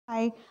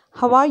Hi,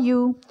 how are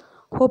you?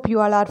 Hope you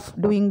all are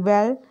doing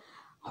well.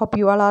 Hope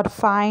you all are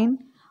fine.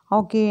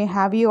 Okay,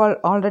 have you all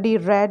already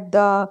read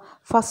the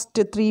first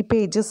three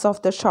pages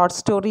of the short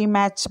story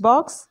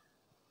Matchbox?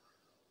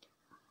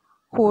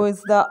 Who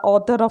is the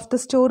author of the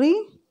story?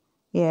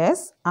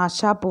 Yes,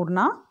 Asha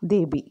Purna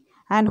Devi.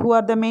 And who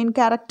are the main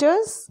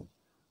characters?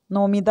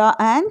 Nomida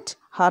and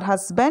her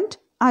husband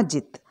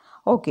Ajit.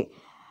 Okay,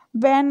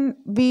 when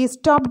we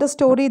stopped the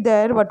story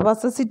there, what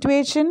was the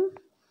situation?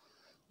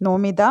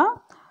 Nomida,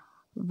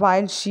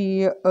 while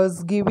she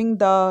is giving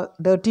the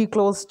dirty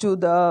clothes to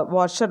the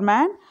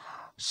washerman,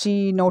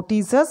 she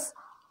notices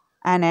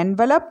an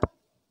envelope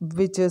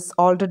which is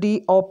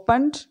already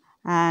opened,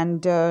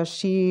 and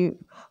she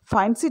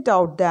finds it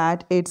out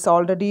that it's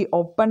already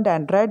opened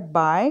and read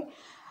by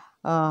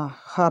her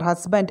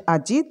husband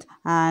Ajit,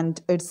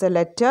 and it's a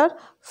letter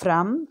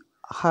from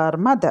her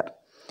mother.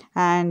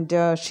 And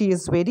she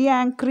is very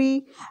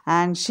angry,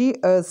 and she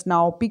is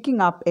now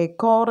picking up a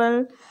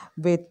quarrel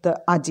with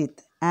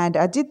Ajit. And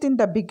Ajit, in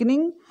the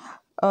beginning,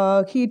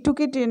 he took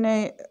it in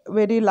a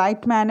very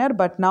light manner,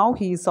 but now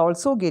he is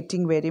also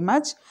getting very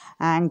much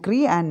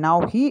angry, and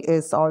now he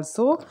is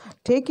also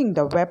taking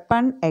the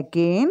weapon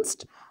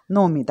against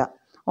Nomida.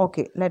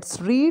 Okay, let's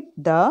read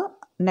the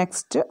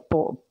next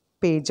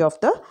page of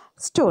the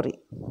story.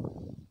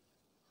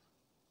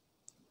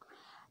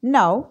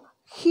 Now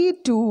he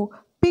too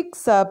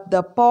picks up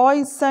the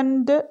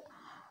poisoned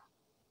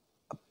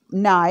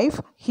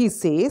knife. He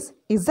says,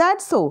 "Is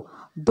that so?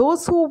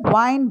 Those who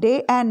whine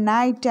day and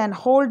night and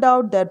hold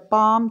out their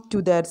palm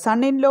to their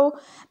son-in-law,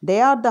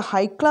 they are the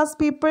high-class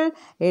people.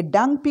 A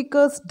dung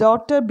picker's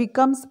daughter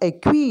becomes a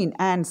queen,"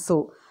 and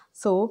so.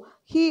 So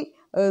he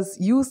is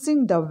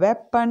using the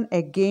weapon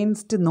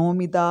against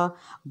Nomida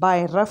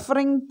by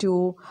referring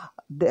to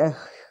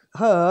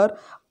her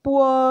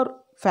poor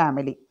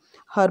family,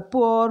 her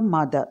poor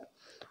mother.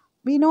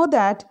 We know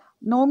that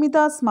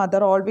Nomida's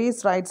mother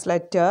always writes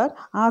letter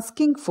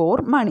asking for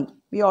money.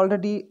 We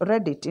already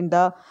read it in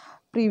the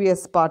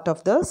previous part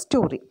of the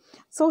story.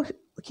 So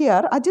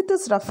here Ajit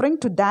is referring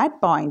to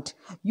that point.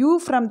 You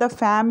from the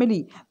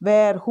family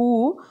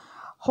who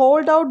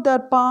hold out their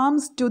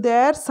palms to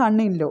their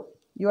son-in-law.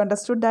 You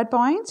understood that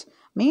point?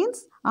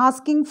 Means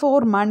asking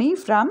for money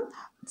from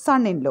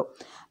son-in-law.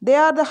 They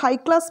are the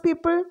high-class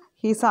people.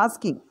 He is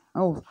asking.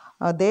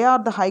 They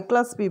are the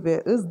high-class people.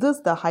 Is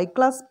this the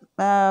high-class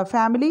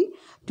family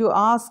to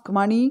ask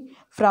money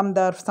from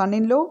their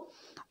son-in-law?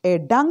 A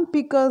dung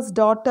picker's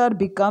daughter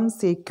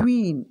becomes a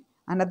queen.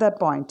 Another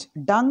point.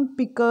 Dung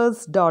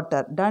picker's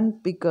daughter. Dung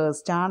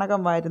pickers.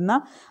 Chanagam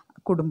varuna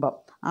kudumbam.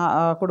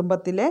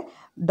 Kudumbathile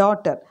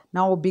daughter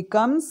now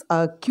becomes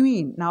a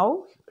queen.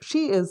 Now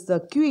she is the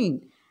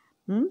queen.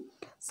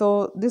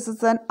 So this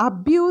is an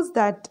abuse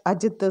that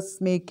Ajit is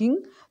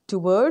making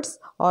towards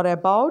or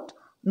about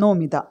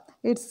Nomida.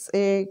 It's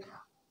a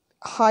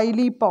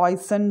highly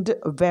poisoned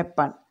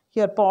weapon.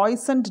 Here,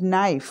 poisoned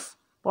knife.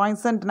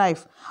 Poisoned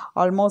knife.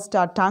 Almost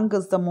our tongue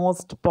is the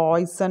most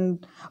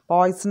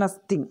poisonous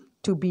thing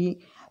to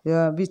be,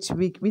 which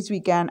we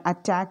can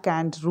attack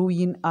and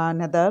ruin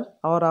another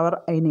or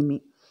our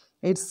enemy.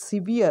 It's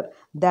severe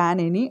than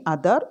any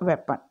other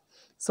weapon.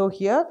 So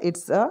here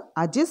it's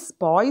Ajit's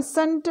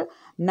poisoned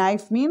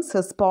knife means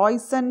his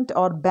poisoned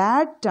or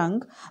bad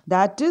tongue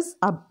that's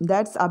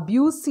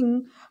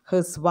abusing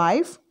his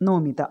wife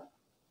Nomida.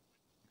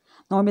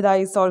 Nomida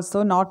is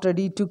also not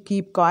ready to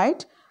keep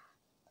quiet.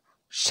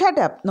 "Shut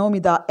up,"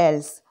 Nomida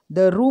yells.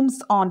 "The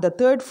room's on the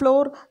third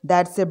floor.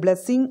 That's a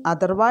blessing.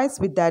 Otherwise,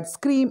 with that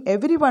scream,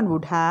 everyone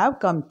would have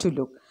come to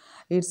look."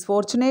 It's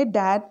fortunate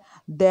that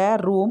their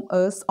room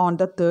is on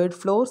the third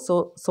floor,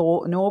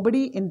 so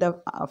nobody in the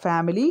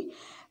family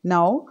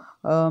now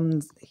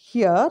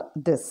hear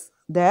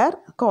their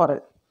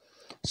quarrel.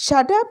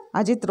 "Shut up,"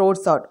 Ajit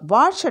roars out.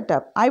 "What shut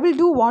up? I will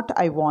do what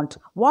I want,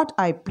 what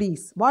I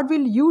please. What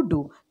will you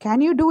do?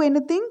 Can you do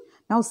anything?"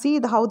 Now see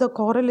how the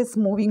quarrel is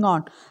moving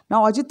on.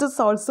 Now Ajit is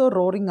also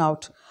roaring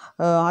out.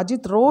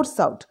 Ajit roars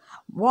out.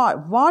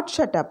 What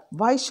shut up?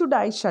 Why should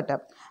I shut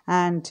up?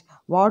 And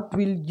what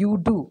will you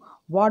do?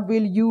 What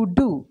will you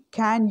do?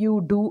 Can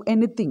you do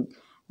anything?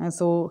 And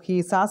so he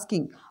is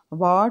asking,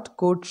 what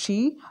could she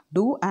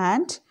do,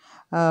 and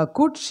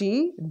could she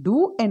do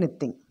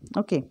anything?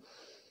 Okay.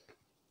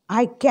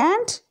 I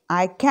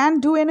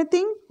can't do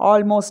anything."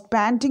 Almost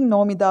panting,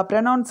 Nomida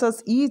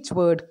pronounces each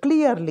word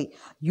clearly.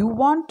 "You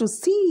want to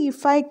see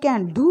if I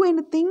can do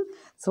anything?"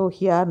 So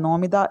here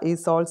Nomida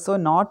is also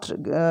not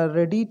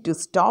ready to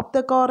stop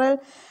the quarrel.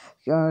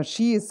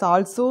 She is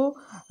also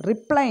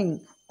replying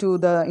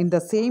in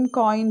the same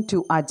coin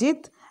to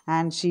Ajit,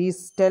 and she is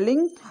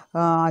telling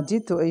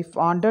Ajit if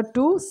wanted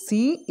to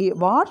see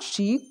what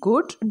she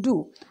could do.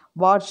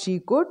 What she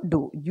could do.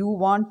 "You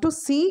want to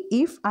see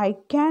if I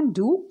can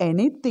do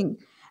anything."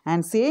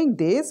 And saying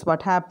this,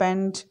 what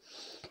happened?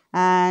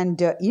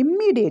 And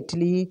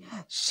immediately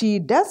she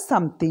does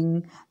something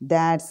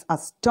that's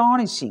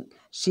astonishing.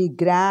 She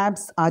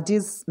grabs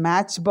Ajit's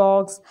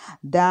matchbox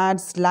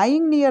that's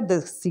lying near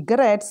the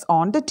cigarettes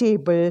on the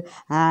table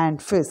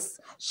and fizz.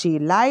 She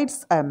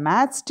lights a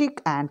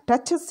matchstick and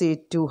touches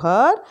it to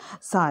her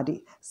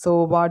sari.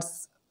 So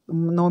what's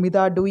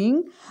Nomida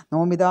doing?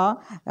 Nomida,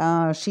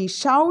 she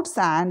shouts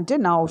and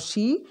now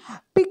she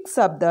picks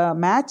up the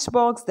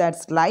matchbox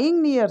that's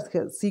lying near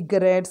her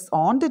cigarettes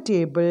on the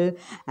table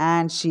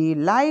and she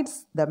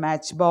lights the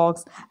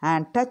matchbox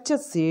and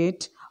touches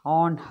it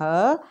on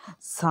her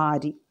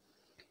sari.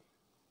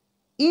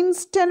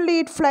 Instantly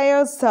it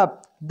flares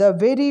up, the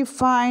very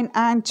fine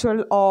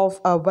anchor of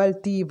a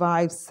wealthy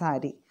wife's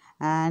sari.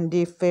 And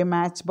if a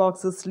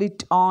matchbox is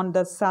lit on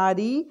the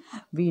sari,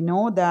 we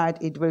know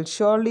that it will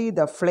surely,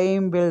 the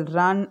flame will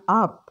run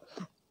up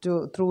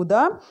through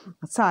the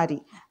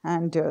sari.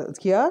 And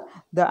here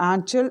the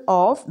anchor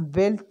of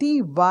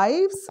wealthy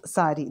wife's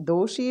sari.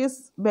 Though she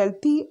is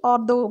wealthy or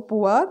though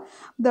poor,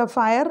 the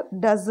fire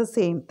does the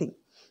same thing.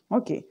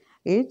 Okay,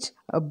 it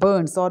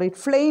burns or it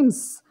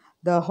flames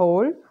the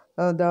whole.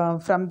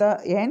 From the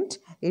end,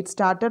 it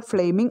started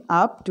flaming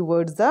up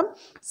towards the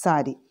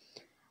sari.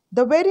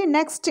 The very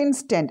next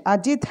instant,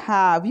 Ajit,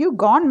 have you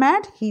gone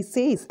mad? He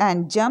says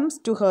and jumps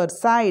to her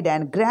side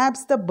and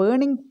grabs the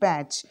burning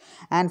patch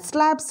and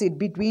slaps it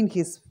between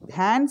his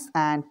hands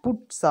and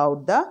puts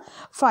out the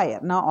fire.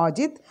 Now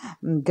Ajit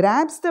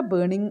grabs the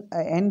burning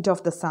end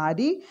of the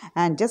sari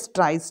and just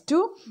tries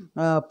to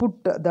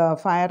put the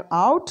fire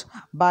out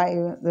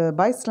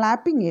by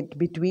slapping it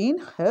between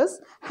his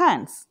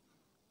hands.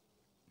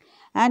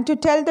 And to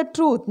tell the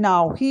truth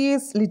now, he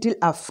is little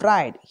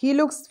afraid. He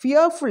looks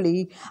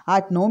fearfully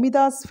at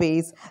Nomida's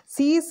face,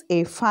 sees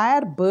a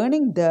fire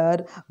burning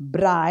there,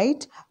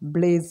 bright,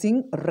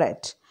 blazing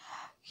red.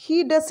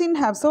 He doesn't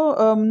have, so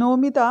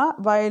Nomida,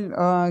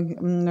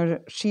 while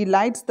she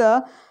lights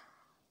the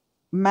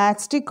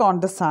matchstick on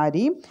the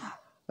sari,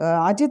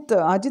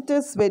 Ajit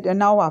is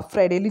now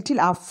afraid, a little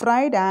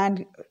afraid,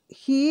 and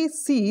he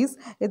sees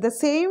the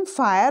same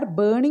fire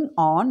burning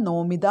on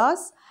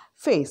Nomida's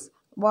face.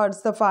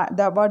 What's the fire?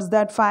 What's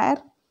that fire?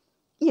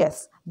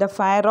 Yes, the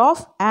fire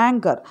of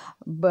anger.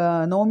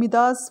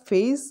 Nomida's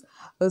face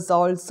is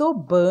also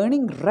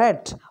burning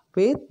red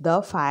with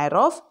the fire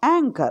of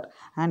anger,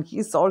 and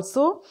he's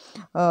also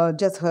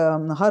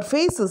her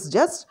face is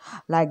just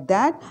like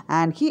that,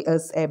 and he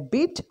is a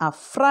bit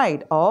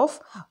afraid of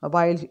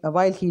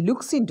while he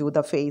looks into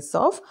the face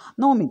of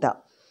Nomida.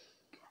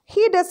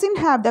 He doesn't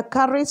have the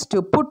courage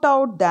to put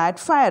out that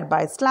fire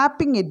by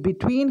slapping it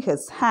between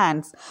his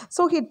hands,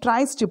 so he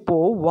tries to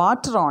pour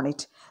water on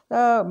it.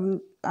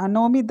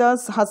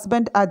 Nomida's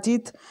husband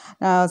Ajit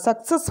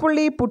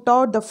successfully put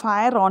out the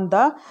fire on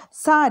the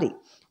sari.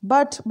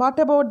 But what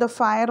about the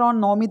fire on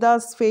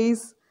Nomida's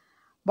face?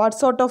 What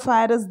sort of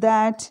fire is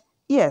that?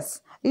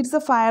 Yes, it's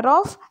the fire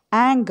of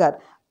anger.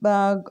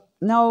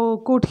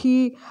 Now, could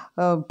he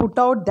put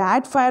out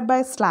that fire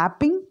by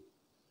slapping?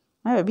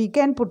 We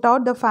can put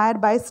out the fire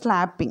by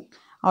slapping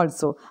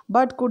also.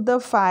 But could the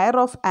fire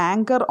of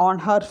anger on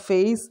her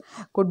face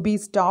could be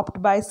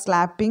stopped by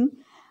slapping?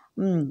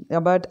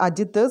 But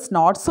Ajit is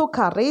not so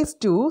courageous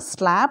to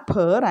slap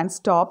her and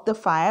stop the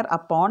fire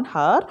upon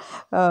her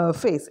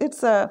face.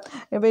 It's a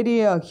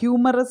very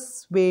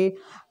humorous way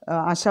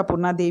Asha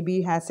Purna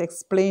Devi has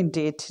explained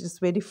it. It's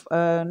very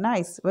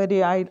nice.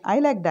 I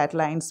like that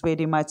lines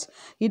very much.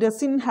 He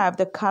doesn't have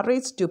the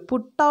courage to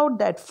put out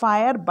that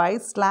fire by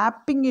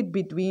slapping it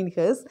between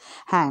his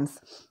hands.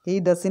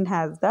 He doesn't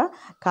have the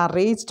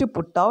courage to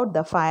put out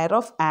the fire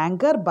of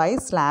anger by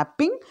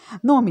slapping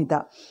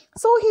Nomida.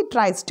 So he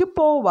tries to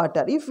pour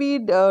water. If we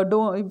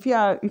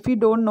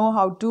don't know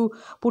how to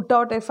put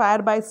out a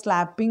fire by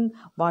slapping,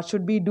 what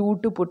should we do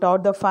to put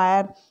out the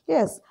fire?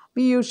 Yes,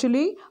 we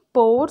usually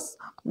pour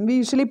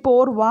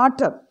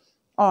water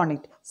on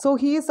it. So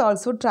he is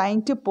also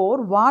trying to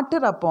pour water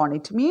upon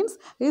it. Means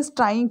he is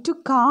trying to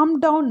calm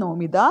down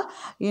Nomida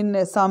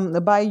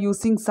by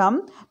using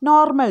some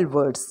normal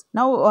words.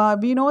 Now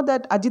we know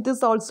that Ajit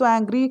is also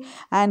angry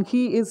and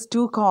he is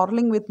too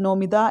quarreling with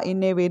Nomida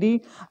in a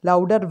very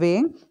louder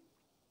way.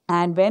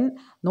 And when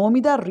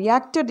Nomida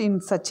reacted in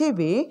such a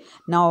way,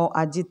 now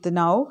Ajit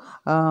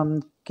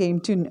came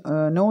to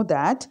know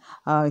that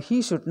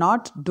he should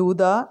not do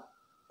the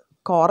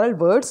choral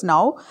words.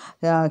 Now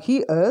he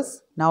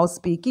is now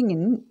speaking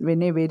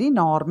in a very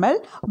normal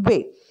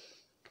way.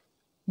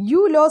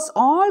 You lose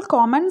all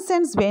common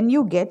sense when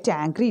you get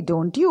angry,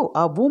 don't you?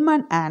 A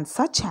woman and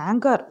such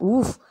anger.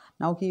 Oof.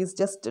 Now he is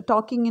just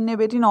talking in a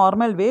very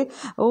normal way.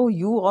 Oh,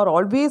 you are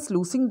always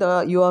losing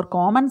your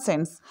common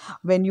sense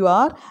when you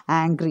are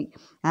angry.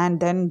 And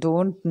then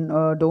don't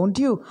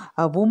you?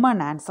 A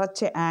woman and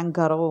such a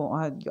anger.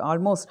 Oh,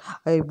 almost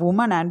a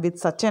woman and with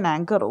such an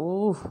anger.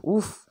 Oh,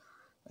 oof.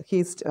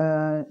 He's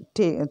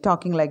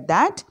talking like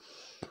that.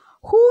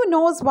 Who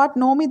knows what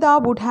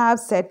Nomida would have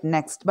said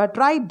next? But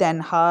right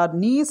then, her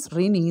niece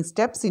Rini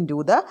steps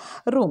into the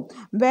room.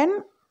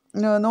 When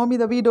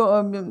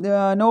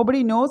Nomida,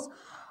 nobody knows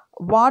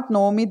what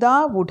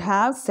Nomida would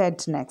have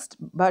said next.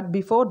 But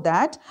before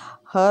that,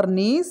 her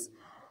niece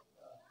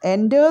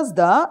enters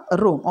the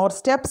room or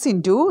steps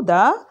into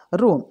the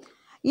room.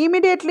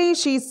 Immediately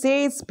she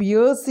says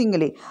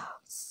piercingly,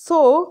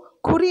 "So,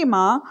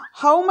 Kurima,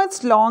 how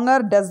much longer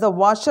does the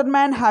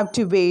washerman have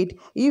to wait?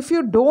 If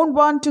you don't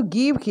want to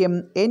give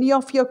him any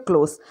of your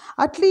clothes,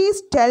 at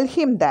least tell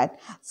him that."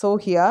 So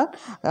here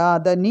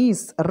the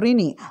niece,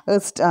 Rini,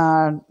 is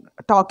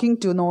talking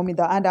to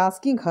Nomida and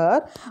asking her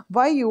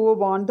why you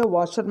want the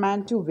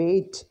washerman to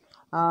wait.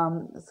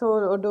 So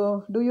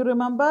do you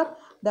remember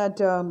that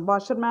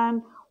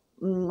washerman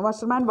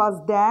was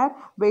there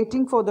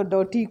waiting for the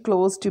dirty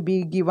clothes to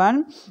be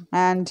given,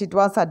 and it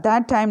was at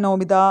that time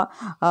Nomida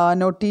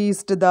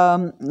noticed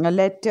the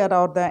letter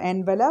or the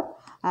envelope,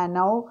 and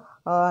now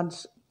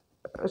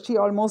she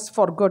almost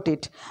forgot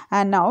it,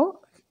 and now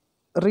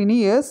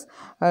Rini is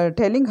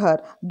telling her,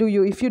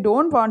 if you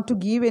don't want to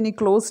give any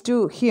clothes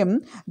to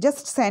him,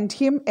 just send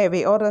him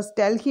away, or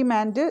tell him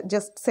and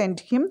just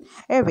send him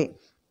away.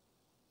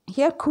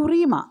 Here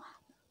Kurima,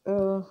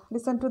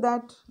 listen to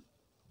that.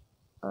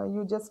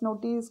 You just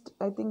noticed,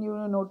 I think you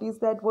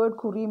noticed that word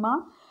Kurima.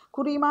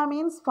 Kurima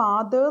means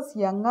father's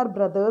younger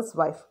brother's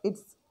wife.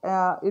 It's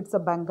a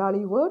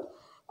Bengali word.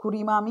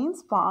 Kurima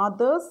means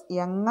father's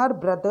younger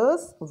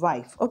brother's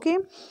wife. Okay.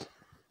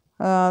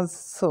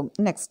 So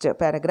next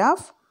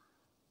paragraph.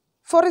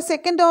 For a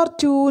second or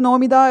two,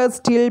 Nomida is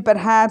still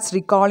perhaps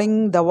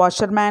recalling the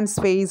washerman's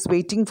face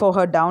waiting for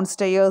her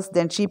downstairs.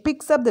 Then she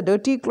picks up the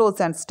dirty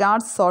clothes and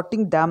starts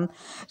sorting them.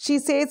 She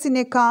says in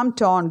a calm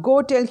tone, "Go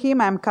tell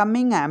him I'm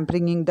coming, I'm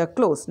bringing the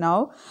clothes."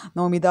 Now,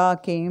 Nomida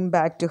came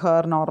back to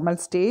her normal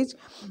state,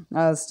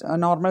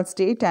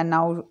 and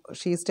now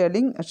she's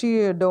telling she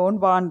don't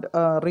want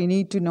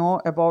Rini to know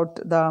about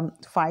the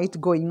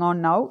fight going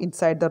on now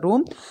inside the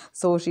room.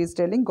 So she's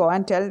telling, "Go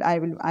and tell I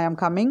am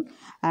coming,"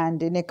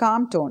 and in a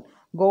calm tone,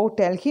 "Go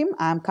tell him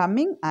I am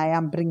coming, I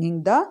am bringing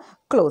the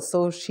clothes." So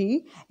she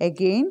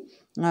again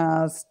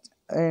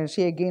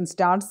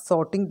starts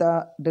sorting the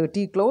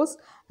dirty clothes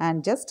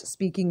and just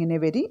speaking in a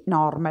very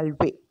normal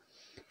way.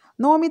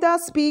 Nomida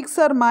speaks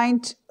her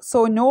mind, so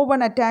no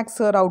one attacks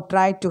her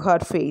outright to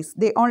her face.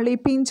 They only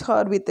pinch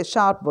her with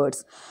sharp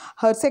words.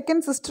 Her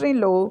second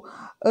sister-in-law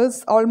is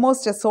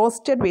almost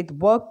exhausted with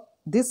work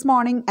this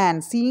morning,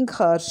 and seeing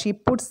her, she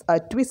puts a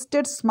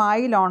twisted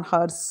smile on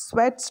her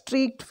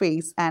sweat-streaked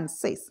face and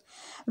says,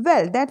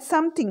 "Well, that's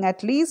something. At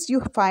least you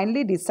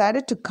finally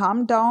decided to come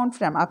down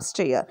from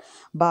upstairs.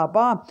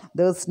 Baba,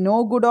 there's no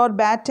good or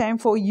bad time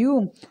for you.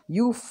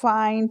 You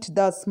find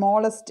the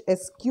smallest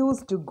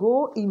excuse to go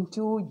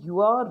into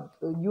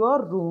your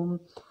room.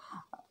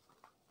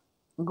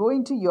 Go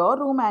into your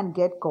room and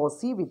get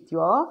cozy with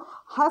your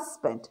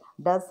husband.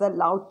 Does the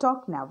loud talk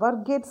never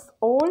gets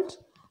old?"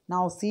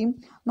 Now see,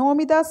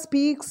 Nomida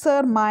speaks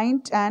her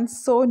mind, and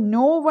so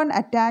no one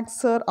attacks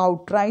her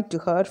outright to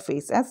her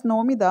face, as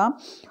Nomida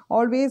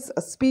always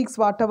speaks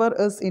whatever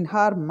is in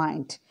her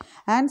mind.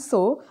 And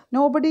so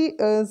nobody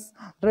is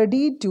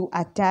ready to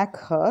attack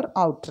her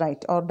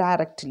outright or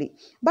directly.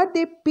 But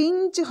they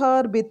pinch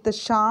her with the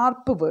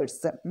sharp words.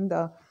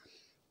 The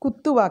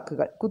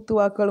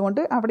കുത്തുവാക്കുകൾ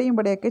കൊണ്ട് അവിടെയും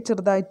ഇവിടെയൊക്കെ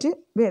ചെറുതായിട്ട്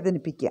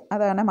വേദനിപ്പിക്കുക.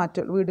 അതാണ്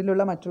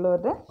വീട്ടിലുള്ള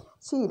മറ്റുള്ളവരുടെ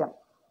ശീലം.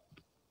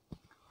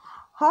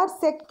 Her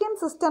second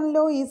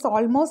sister-in-law is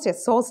almost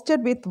exhausted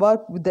with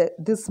work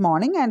this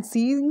morning, and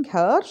seeing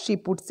her, she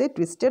puts a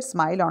twisted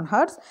smile on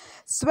her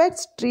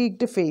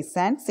sweat-streaked face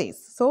and says,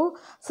 so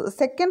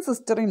second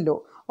sister-in-law,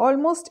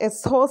 almost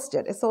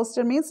exhausted.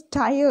 Exhausted means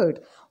tired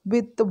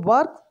with the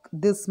work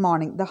this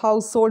morning, the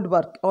household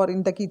work, or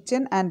in the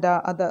kitchen and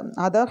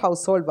other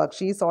household work.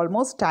 She is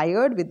almost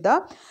tired with the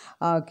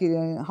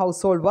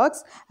household works,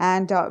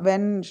 and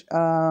when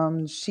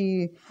she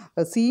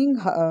seeing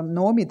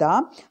Nomida,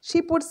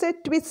 she puts a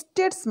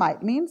twisted smile,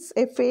 means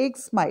a fake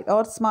smile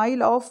or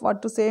smile of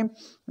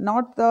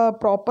not the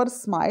proper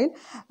smile,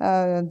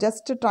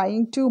 just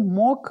trying to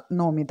mock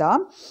Nomida.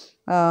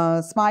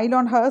 Smile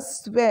on her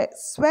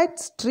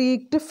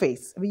sweat-streaked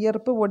face.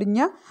 വിയർപ്പ് പൊടിഞ്ഞ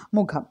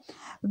മുഖം.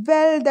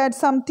 Well, that's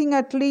something.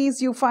 At least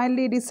you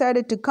finally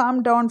decided to come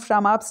down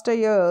from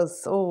upstairs.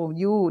 Oh,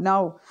 you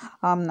now,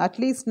 at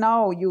least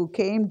now you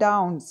came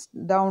down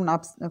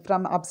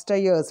from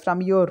upstairs, from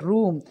your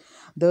room.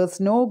 There's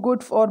no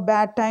good or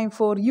bad time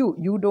for you.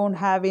 You don't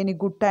have any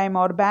good time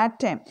or bad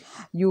time.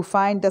 You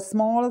find the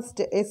smallest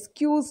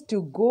excuse to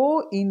go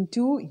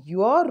into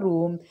your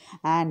room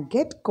and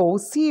get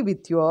cozy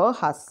with your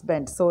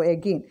husband. So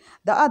again,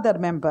 the other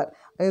member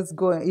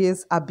is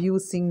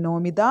abusing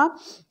Nomida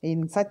in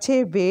such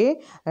a way,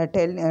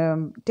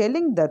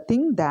 telling the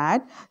thing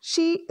that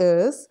she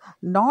is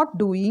not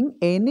doing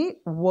any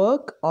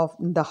work of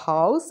the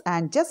house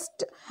and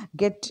just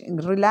get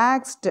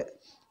relaxed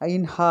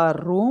in her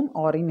room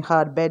or in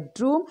her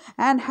bedroom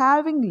and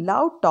having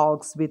loud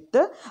talks with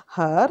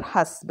her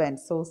husband.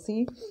 So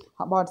see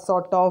what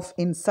sort of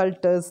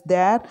insult is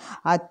there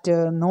at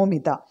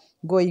Nomida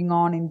going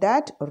on in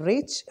that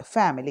rich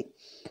family.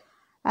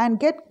 and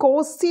get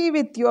cozy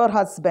with your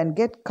husband,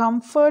 get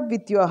comfort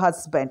with your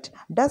husband.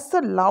 Does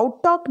the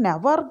love talk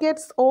never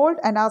gets old?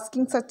 And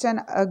asking such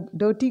a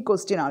dirty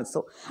question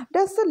also.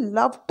 Does the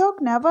love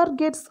talk never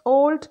gets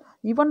old?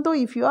 Even though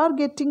if you are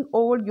getting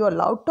old, your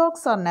love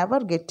talks are never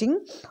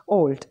getting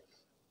old.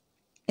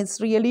 It's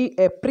really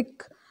a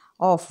prick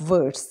of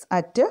words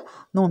at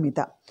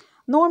Nomita.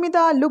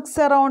 Nomita looks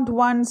around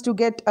once to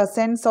get a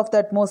sense of the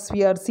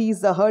atmosphere,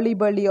 sees the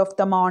hurly-burly of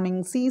the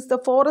morning, sees the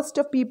forest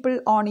of people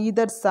on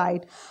either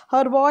side.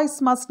 Her voice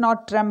must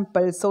not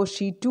tremble, so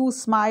she too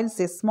smiles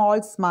a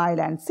small smile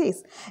and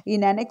says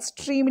in an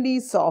extremely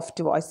soft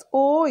voice,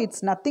 "Oh,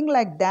 it's nothing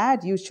like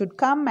that. You should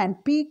come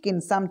and peek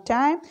in some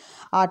time.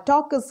 Our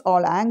talk is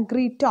all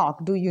angry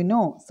talk, do you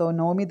know?" So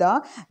Nomita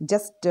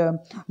just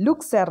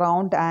looks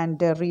around and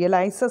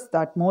realizes the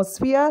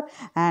atmosphere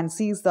and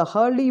sees the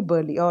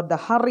hurly-burly or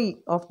the hurry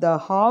of the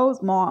house,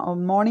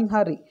 morning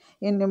hurry.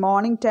 In the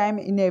morning time,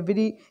 in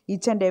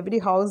each and every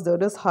house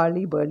there is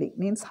hurly-burly,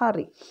 means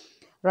hurry,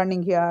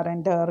 running here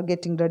and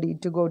getting ready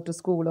to go to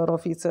school or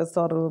offices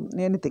or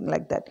anything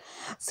like that.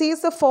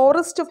 Sees a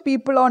forest of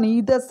people on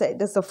either side.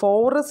 There's a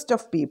forest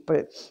of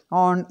people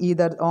on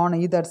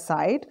either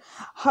side.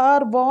 Her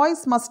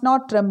voice must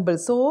not tremble,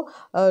 so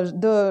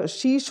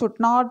she should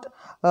not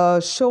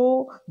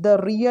show the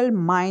real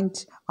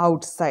mind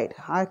outside.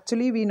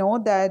 Actually, we know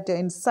that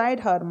inside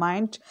her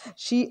mind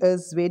she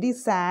is very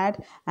sad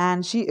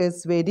and she is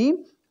very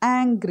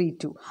angry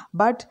too,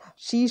 but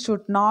she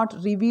should not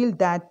reveal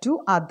that to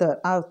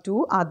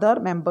other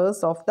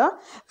members of the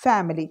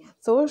family.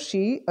 So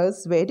she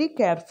is very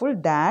careful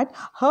that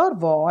her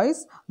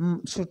voice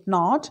should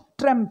not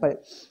tremble.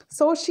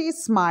 So she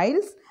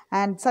smiles,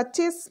 and such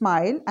a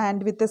smile,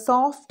 and with a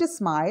soft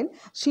smile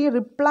she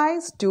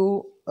replies to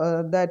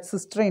that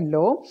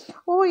sister-in-law,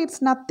 "Oh, it's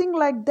nothing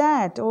like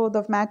that. Oh,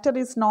 the matter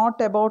is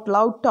not about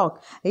loud talk.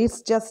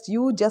 It's just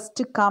you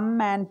just come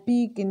and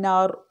peek in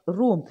our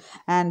room,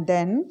 and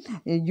then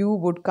you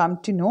would come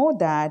to know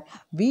that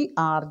we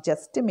are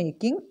just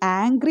making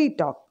angry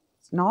talk,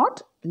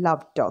 not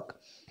love talk."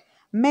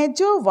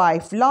 Major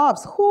wife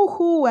laughs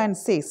hoo-hoo and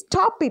says,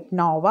 "Stop it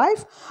now,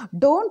 wife.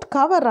 Don't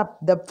cover up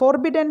the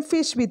forbidden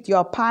fish with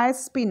your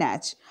pious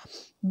spinach.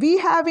 We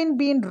haven't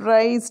been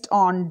raised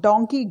on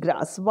donkey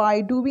grass. Why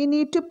do we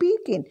need to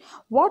peek in?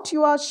 What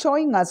you are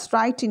showing us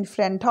right in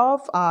front of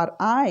our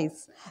eyes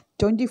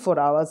 24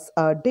 hours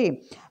a day."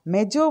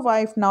 Major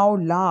wife now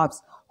laughs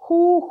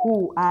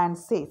hoo-hoo and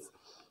says,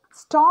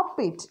 "Stop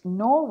it,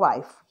 no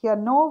wife."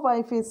 Here no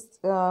wife is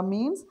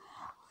means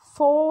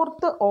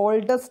fourth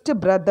oldest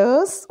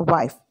brother's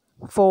wife.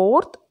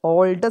 Fourth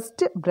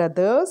oldest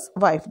brother's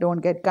wife.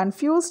 Don't get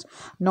confused.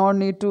 No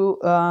need to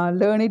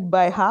learn it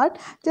by heart.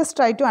 Just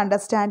try to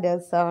understand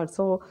as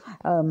also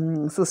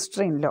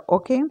sister-in-law.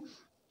 Okay.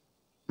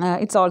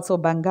 It's also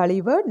Bengali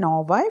word, no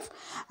wife.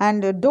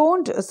 And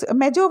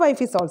major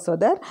wife is also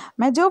there.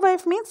 Major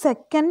wife means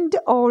second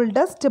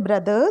oldest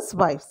brother's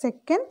wife.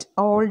 Second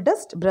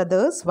oldest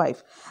brother's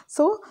wife.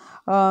 So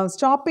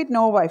stop it,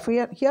 no wife.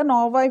 Here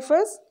no wife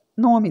is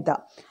Nomita.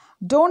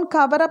 Don't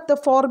cover up the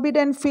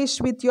forbidden fish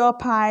with your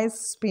pious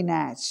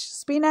spinach.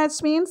 Spinach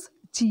means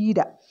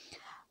cheera.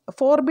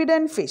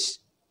 Forbidden fish.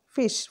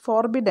 Fish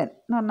forbidden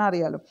എന്ന് പറഞ്ഞാൽ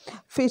അറിയാലോ.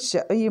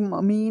 Fish ഈ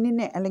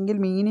മീനിനെ അല്ലെങ്കിൽ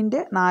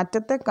മീനിൻ്റെ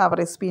നാറ്റത്തെ cover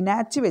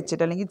spinach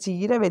വെച്ചിട്ട് അല്ലെങ്കിൽ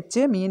ചീര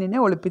വെച്ച് മീനിനെ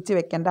ഒളിപ്പിച്ച്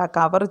വെക്കേണ്ട,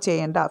 കവർ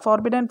ചെയ്യേണ്ട.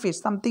 Forbidden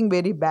fish something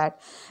very bad.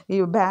 ഈ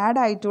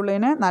ബാഡ്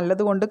ആയിട്ടുള്ളതിനെ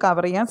നല്ലതുകൊണ്ട്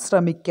കവർ ചെയ്യാൻ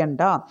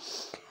ശ്രമിക്കേണ്ട.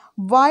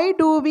 Why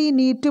do we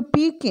need to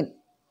peak in?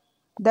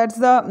 That's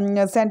the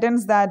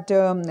sentence that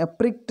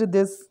pricked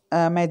this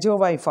major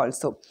wife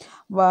also.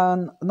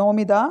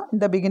 Nomita in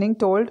the beginning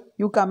told,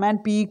 "You come and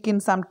peek in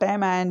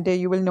sometime and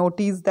you will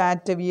notice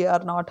that we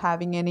are not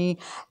having any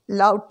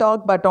loud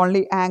talk but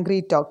only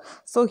angry talk."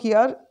 So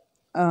here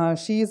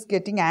she is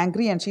getting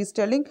angry and she is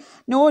telling,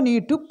 "No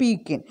need to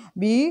peek in.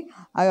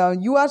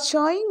 You are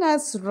showing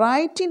us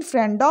right in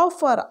front of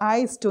our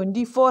eyes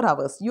 24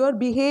 hours. Your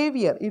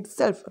behavior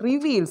itself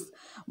reveals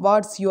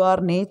what's your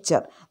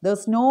nature.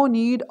 There's no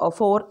need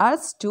for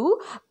us to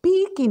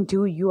peek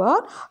into your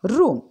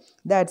room."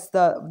 That's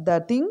the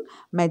thing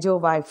major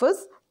wife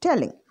is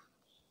telling.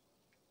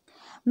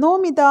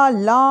 Nomita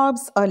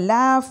laughs a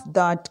laugh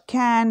that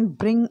can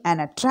bring an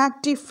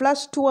attractive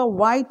flush to a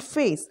white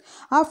face.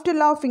 After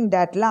laughing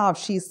that laugh,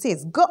 she says,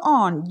 "Go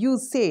on, you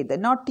say the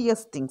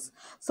naughtiest things."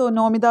 So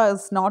Nomita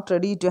is not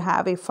ready to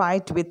have a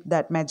fight with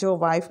that major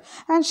wife,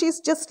 and she's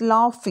just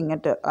laughing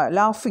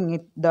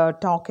it the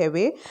talk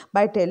away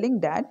by telling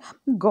that,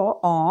 "Go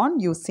on,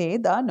 you say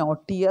the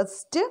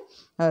naughtiest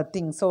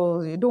thing. So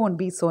don't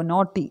be so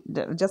naughty."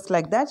 Just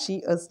like that, she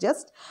is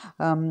just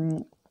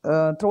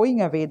throwing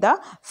away the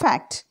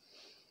fact.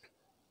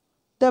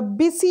 The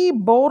busy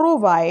borrow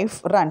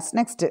wife runs.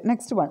 Next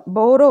one.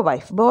 Borrow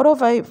wife. Borrow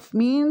wife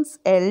means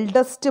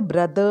eldest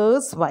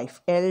brother's wife.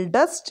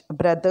 Eldest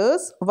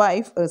brother's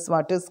wife is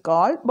what is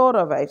called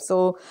borrow wife.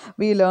 So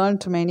we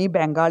learned many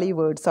Bengali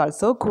words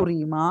also.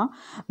 Kurima,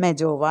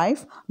 mejo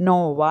wife,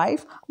 no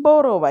wife,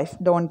 borrow wife.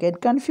 Don't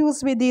get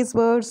confused with these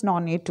words. No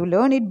need to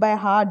learn it by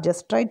heart.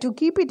 Just try to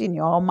keep it in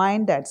your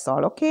mind. That's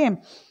all. Okay.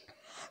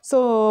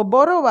 So,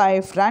 borrow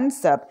wife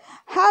runs up.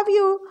 Have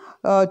you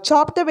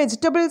chopped the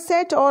vegetable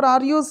set, or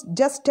are you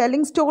just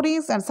telling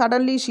stories? And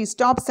suddenly she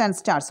stops and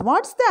starts.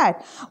 What's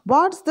that?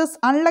 What's this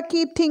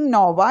unlucky thing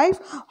now, wife?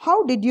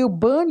 How did you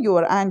burn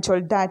your anchor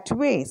that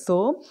way?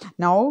 So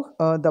now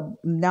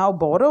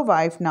borrow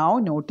wife now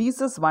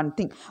notices one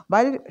thing.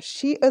 While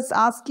she is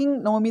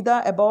asking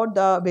Nomida about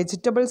the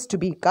vegetables to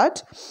be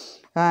cut,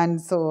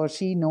 and so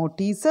she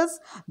notices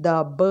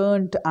the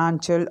burnt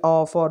anchal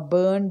of or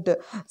burnt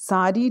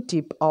sari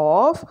tip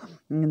of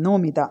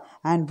Nomida.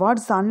 And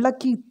what's the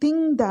unlucky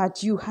thing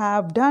that you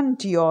have done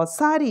to your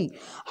sari?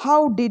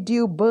 How did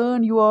you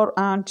burn your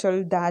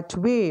anchal that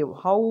way?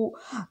 How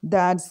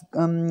that's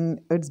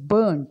it's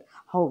burned?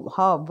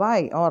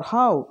 Why or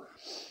how?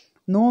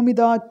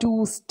 Nomida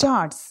too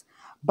starts,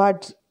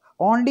 but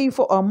only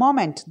for a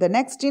moment. The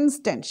next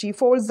instant, she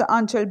folds the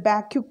anchal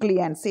back quickly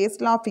and says,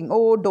 laughing,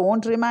 "Oh,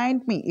 don't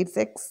remind me. It's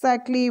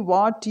exactly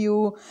what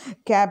you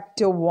kept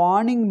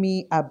warning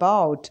me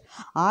about.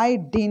 I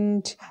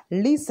didn't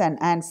listen,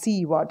 and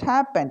see what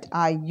happened.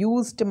 I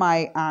used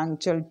my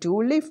anchal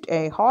to lift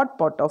a hot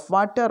pot of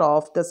water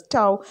off the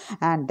stove,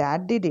 and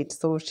that did it."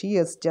 So she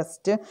is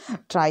just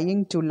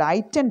trying to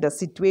lighten the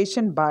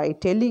situation by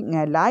telling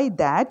a lie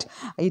that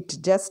it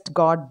just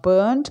got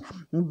burned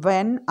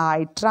when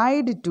I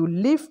tried to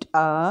lift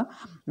a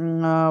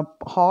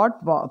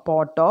hot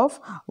pot of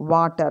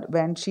water.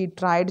 When she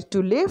tried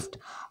to lift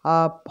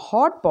a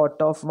hot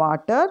pot of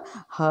water,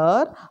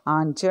 her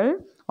anchal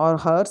or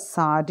her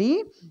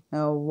sari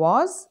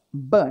was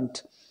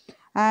burnt.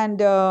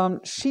 And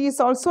she is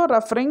also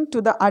referring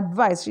to the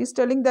advice. She is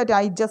telling that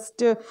I just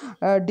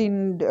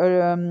didn't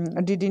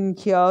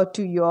hear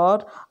to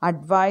your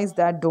advice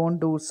that don't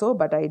do so,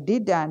 but I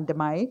did, and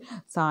my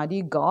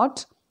sari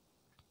got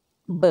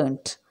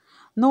burnt.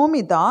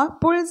 Nomida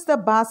pulls the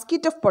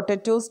basket of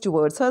potatoes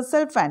towards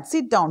herself and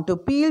sits down to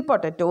peel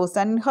potatoes,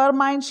 and in her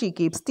mind she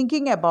keeps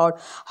thinking about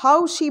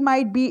how she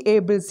might be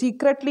able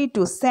secretly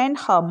to send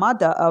her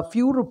mother a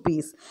few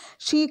rupees.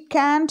 She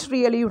can't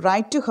really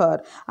write to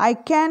her. "I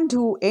can't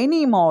do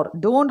any more.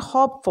 Don't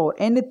hope for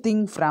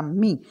anything from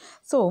me."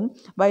 So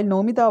while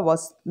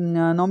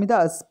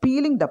Nomida is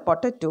peeling the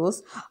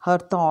potatoes, her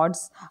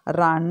thoughts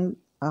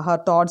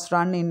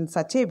run in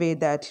such a way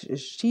that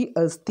she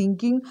is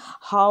thinking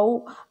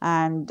how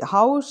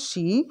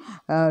she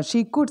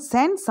could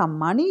send some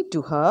money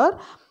to her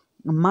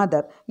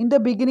mother. In the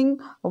beginning,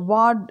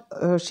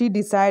 she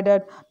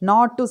decided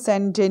not to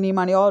send any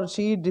money, or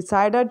she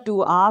decided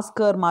to ask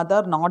her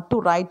mother not to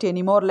write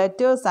any more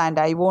letters, and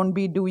I won't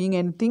be doing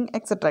anything,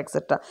 etc.,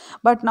 etc.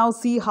 But now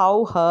see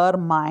how her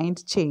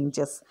mind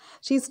changes.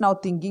 She's now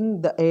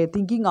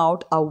thinking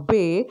out a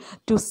way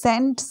to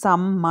send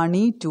some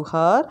money to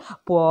her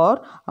poor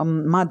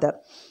mother.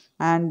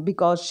 And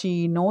because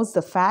she knows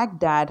the fact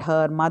that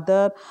her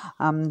mother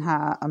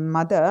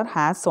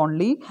has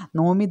only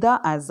Nomida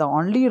as the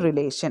only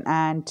relation,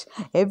 and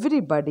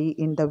everybody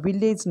in the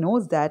village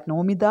knows that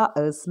Nomida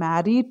is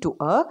married to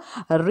a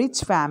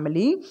rich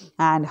family,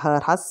 and her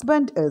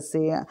husband is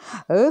a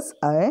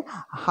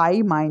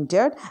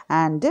high-minded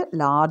and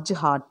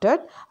large-hearted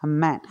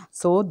man.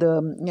 So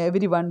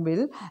everyone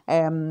will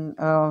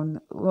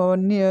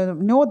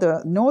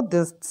know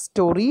this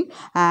story,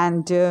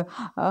 and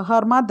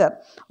her mother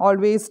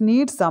always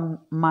needs some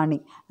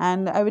money,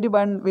 and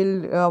everyone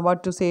will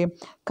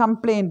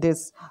complain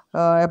this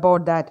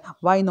about that,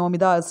 why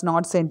Nomida is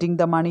not sending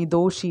the money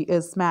though she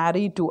is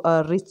married to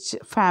a rich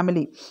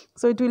family.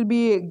 So it will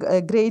be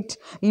a great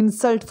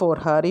insult for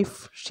her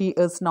if she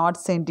is not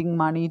sending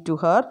money to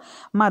her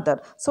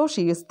mother. So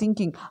she is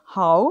thinking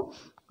how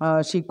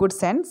she could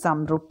send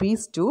some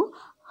rupees to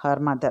her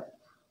mother.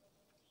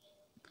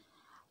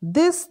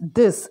 This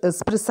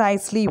is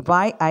precisely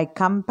why I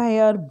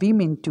compare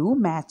women to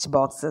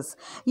matchboxes.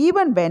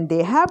 Even when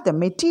they have the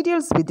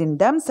materials within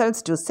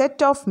themselves to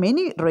set off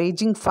many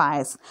raging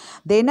fires,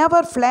 they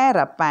never flare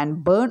up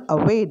and burn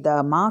away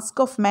the mask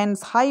of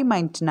men's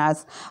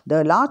high-mindedness,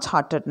 the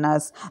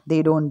large-heartedness.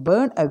 They don't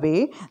burn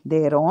away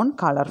their own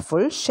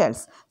colorful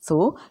shells.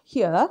 So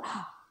here,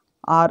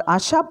 our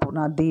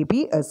Ashapurna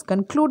Devi is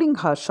concluding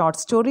her short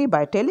story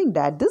by telling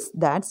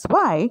that's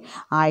why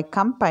I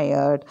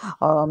compare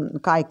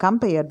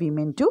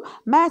women to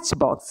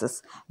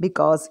matchboxes,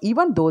 because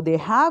even though they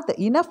have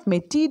the enough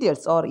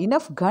materials or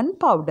enough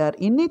gunpowder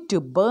in it to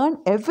burn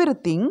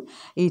everything,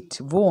 it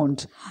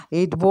won't.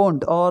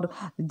 Or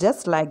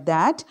just like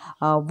that,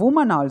 a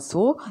woman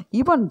also,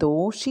 even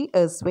though she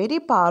is very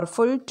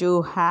powerful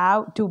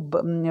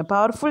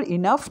powerful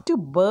enough to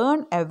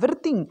burn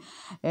everything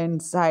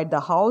inside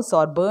the house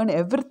or burn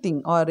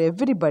everything or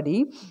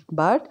everybody,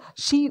 but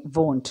she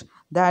won't.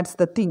 That's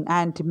the thing.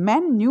 And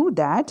men knew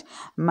that,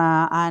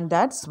 and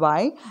that's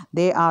why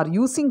they are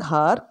using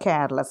her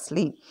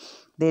carelessly.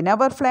 They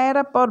never flare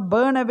up or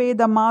burn away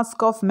the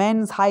mask of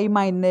men's high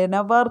mind. They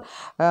never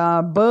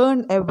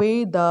burn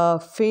away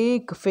the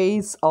fake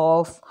face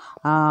of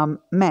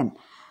men.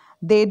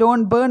 They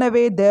don't burn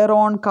away their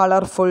own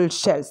colorful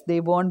shells.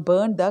 They won't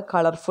burn the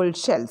colorful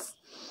shells.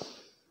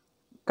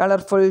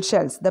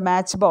 The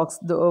matchbox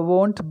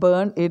won't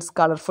burn its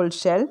colorful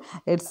shell.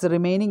 It's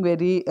remaining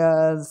very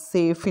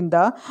safe in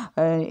the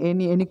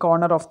any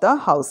corner of the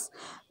house.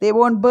 They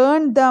won't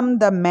burn them.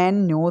 The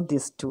men knew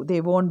this too.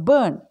 They won't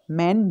burn.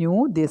 Men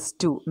knew this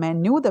too.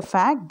 Men knew the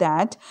fact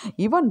that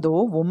even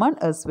though woman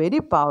is very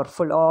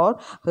powerful, or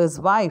his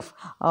wife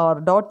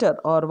or daughter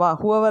or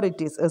whoever it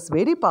is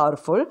very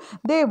powerful,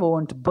 they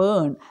won't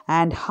burn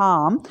and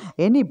harm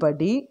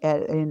anybody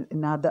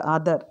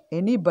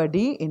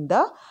anybody in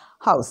the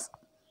house.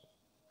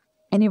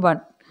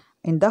 Anyone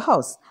in the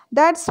house.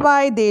 That's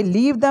why they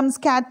leave them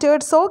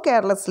scattered so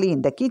carelessly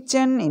in the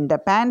kitchen, in the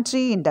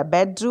pantry, in the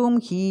bedroom,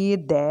 here,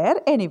 there,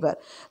 anywhere.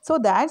 So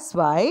that's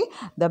why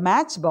the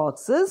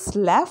matchboxes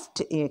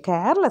left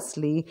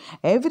carelessly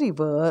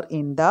everywhere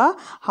in the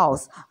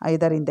house,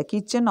 either in the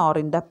kitchen or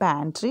in the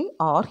pantry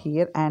or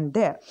here and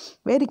there,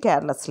 very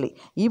carelessly.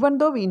 Even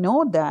though we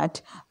know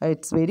that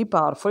it's very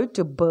powerful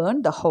to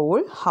burn the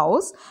whole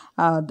house,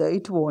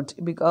 it won't,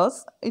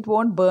 because it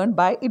won't burn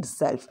by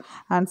itself.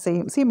 And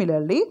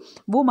similarly,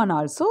 woman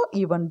also,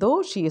 even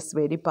though she is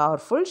very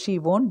powerful, she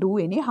won't do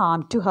any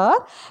harm to her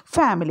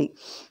family.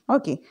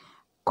 Okay.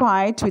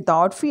 Quite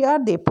without fear,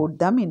 they put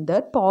them in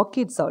their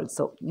pockets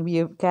also.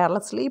 We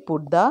carelessly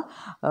put the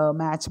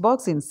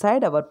matchbox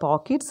inside our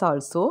pockets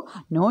also,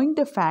 knowing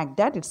the fact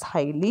that it's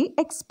highly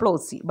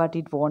explosive, but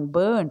it won't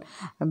burn.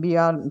 We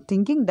are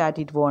thinking that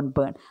it won't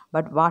burn.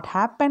 But what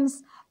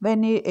happens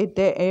when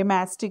a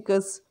matchstick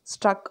is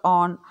struck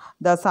on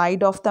the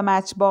side of the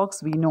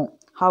matchbox? We know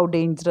how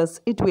dangerous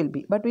it will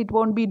be, but it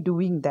won't be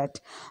doing that.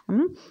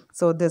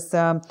 So this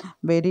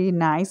very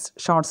nice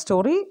short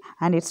story,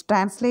 and it's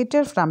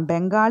translated from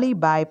Bengali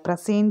by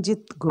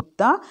Prasenjit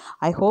Gupta.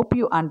 I hope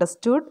you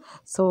understood.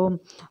 So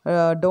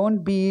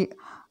don't be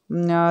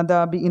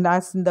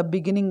as in the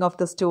beginning of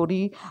the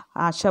story,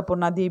 Asha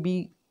Purna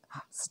Devi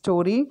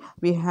story,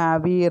 we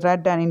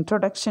read an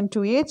introduction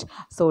to it.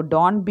 So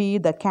don't be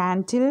the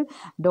candle,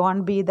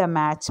 don't be the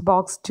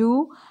matchbox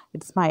too.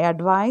 It's my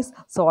advice.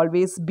 So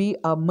always be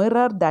a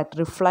mirror that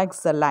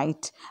reflects the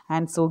light,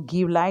 and so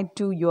give light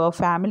to your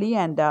family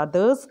and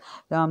others,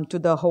 to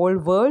the whole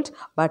world,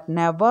 but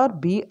never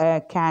be a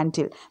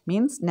candle.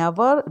 Means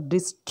never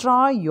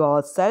destroy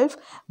yourself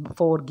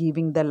for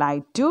giving the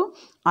light to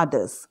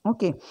others.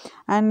 Okay,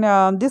 and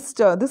this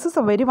is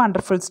a very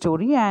wonderful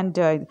story, and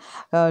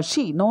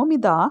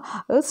Nomida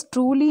is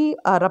truly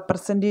a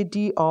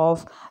representative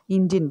of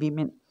Indian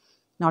women.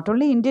 Not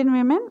only Indian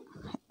women,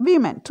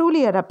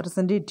 truly a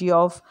representative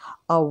of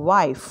a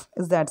wife.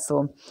 Is that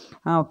so?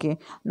 Okay.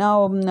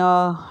 Now,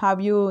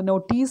 have you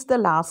noticed the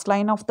last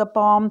line of the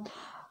poem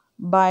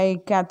by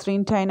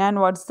Catherine Tynan?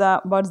 What's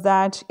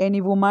that?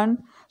 Any woman?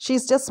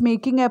 She's just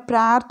making a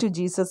prayer to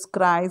Jesus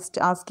Christ,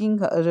 asking,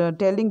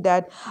 telling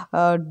that,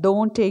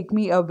 don't take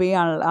me away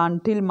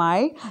until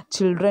my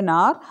children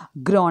are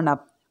grown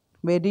up.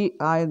 Very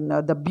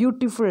the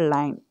beautiful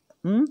line.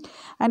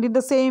 And in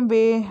the same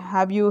way,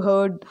 have you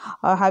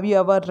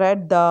ever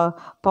read the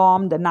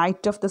poem The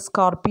Night of the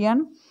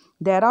Scorpion?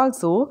 There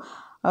also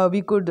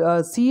we could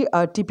see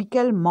a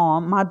typical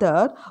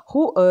mother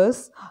who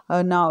is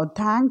now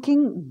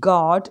thanking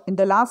God. In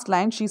the last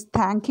line, she's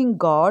thanking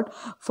God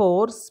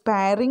for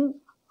sparing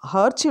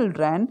her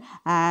children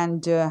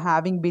and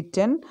having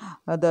bitten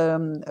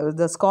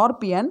the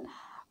scorpion.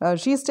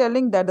 She's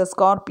telling that the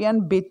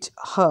scorpion bit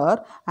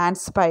her and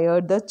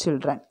spared the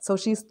children. So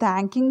she's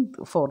thanking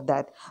for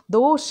that.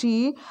 Though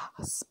she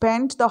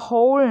spent the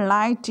whole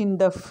night in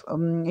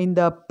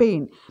the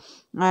pain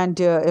and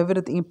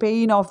everything,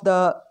 pain of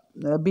the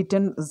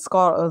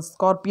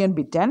scorpion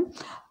bitten,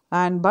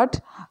 but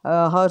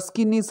her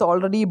skin is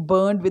already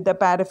burned with the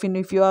paraffin.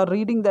 If you are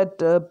reading that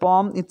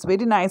poem, it's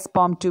very nice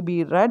poem to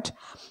be read,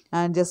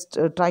 and just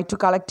try to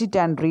collect it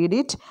and read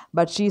it.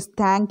 But she is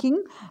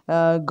thanking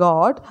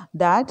God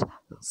that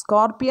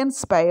scorpion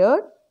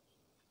spared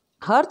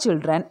her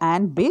children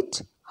and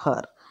bit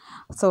her.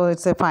 So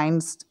it's a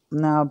fine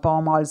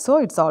poem also.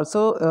 It's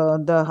also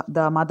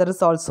the mother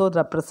is also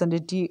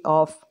representative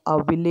of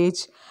a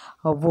village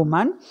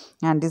woman,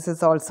 and this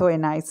is also a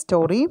nice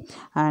story.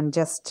 And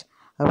just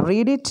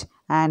read it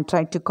and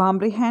try to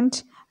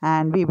comprehend,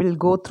 and we will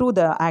go through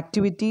the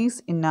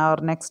activities in our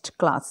next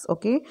class.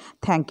 Okay,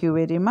 thank you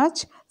very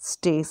much.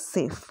 Stay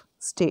safe,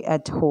 stay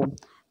at home.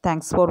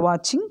 Thanks for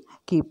watching.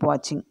 Keep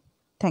watching.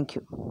 Thank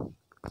you.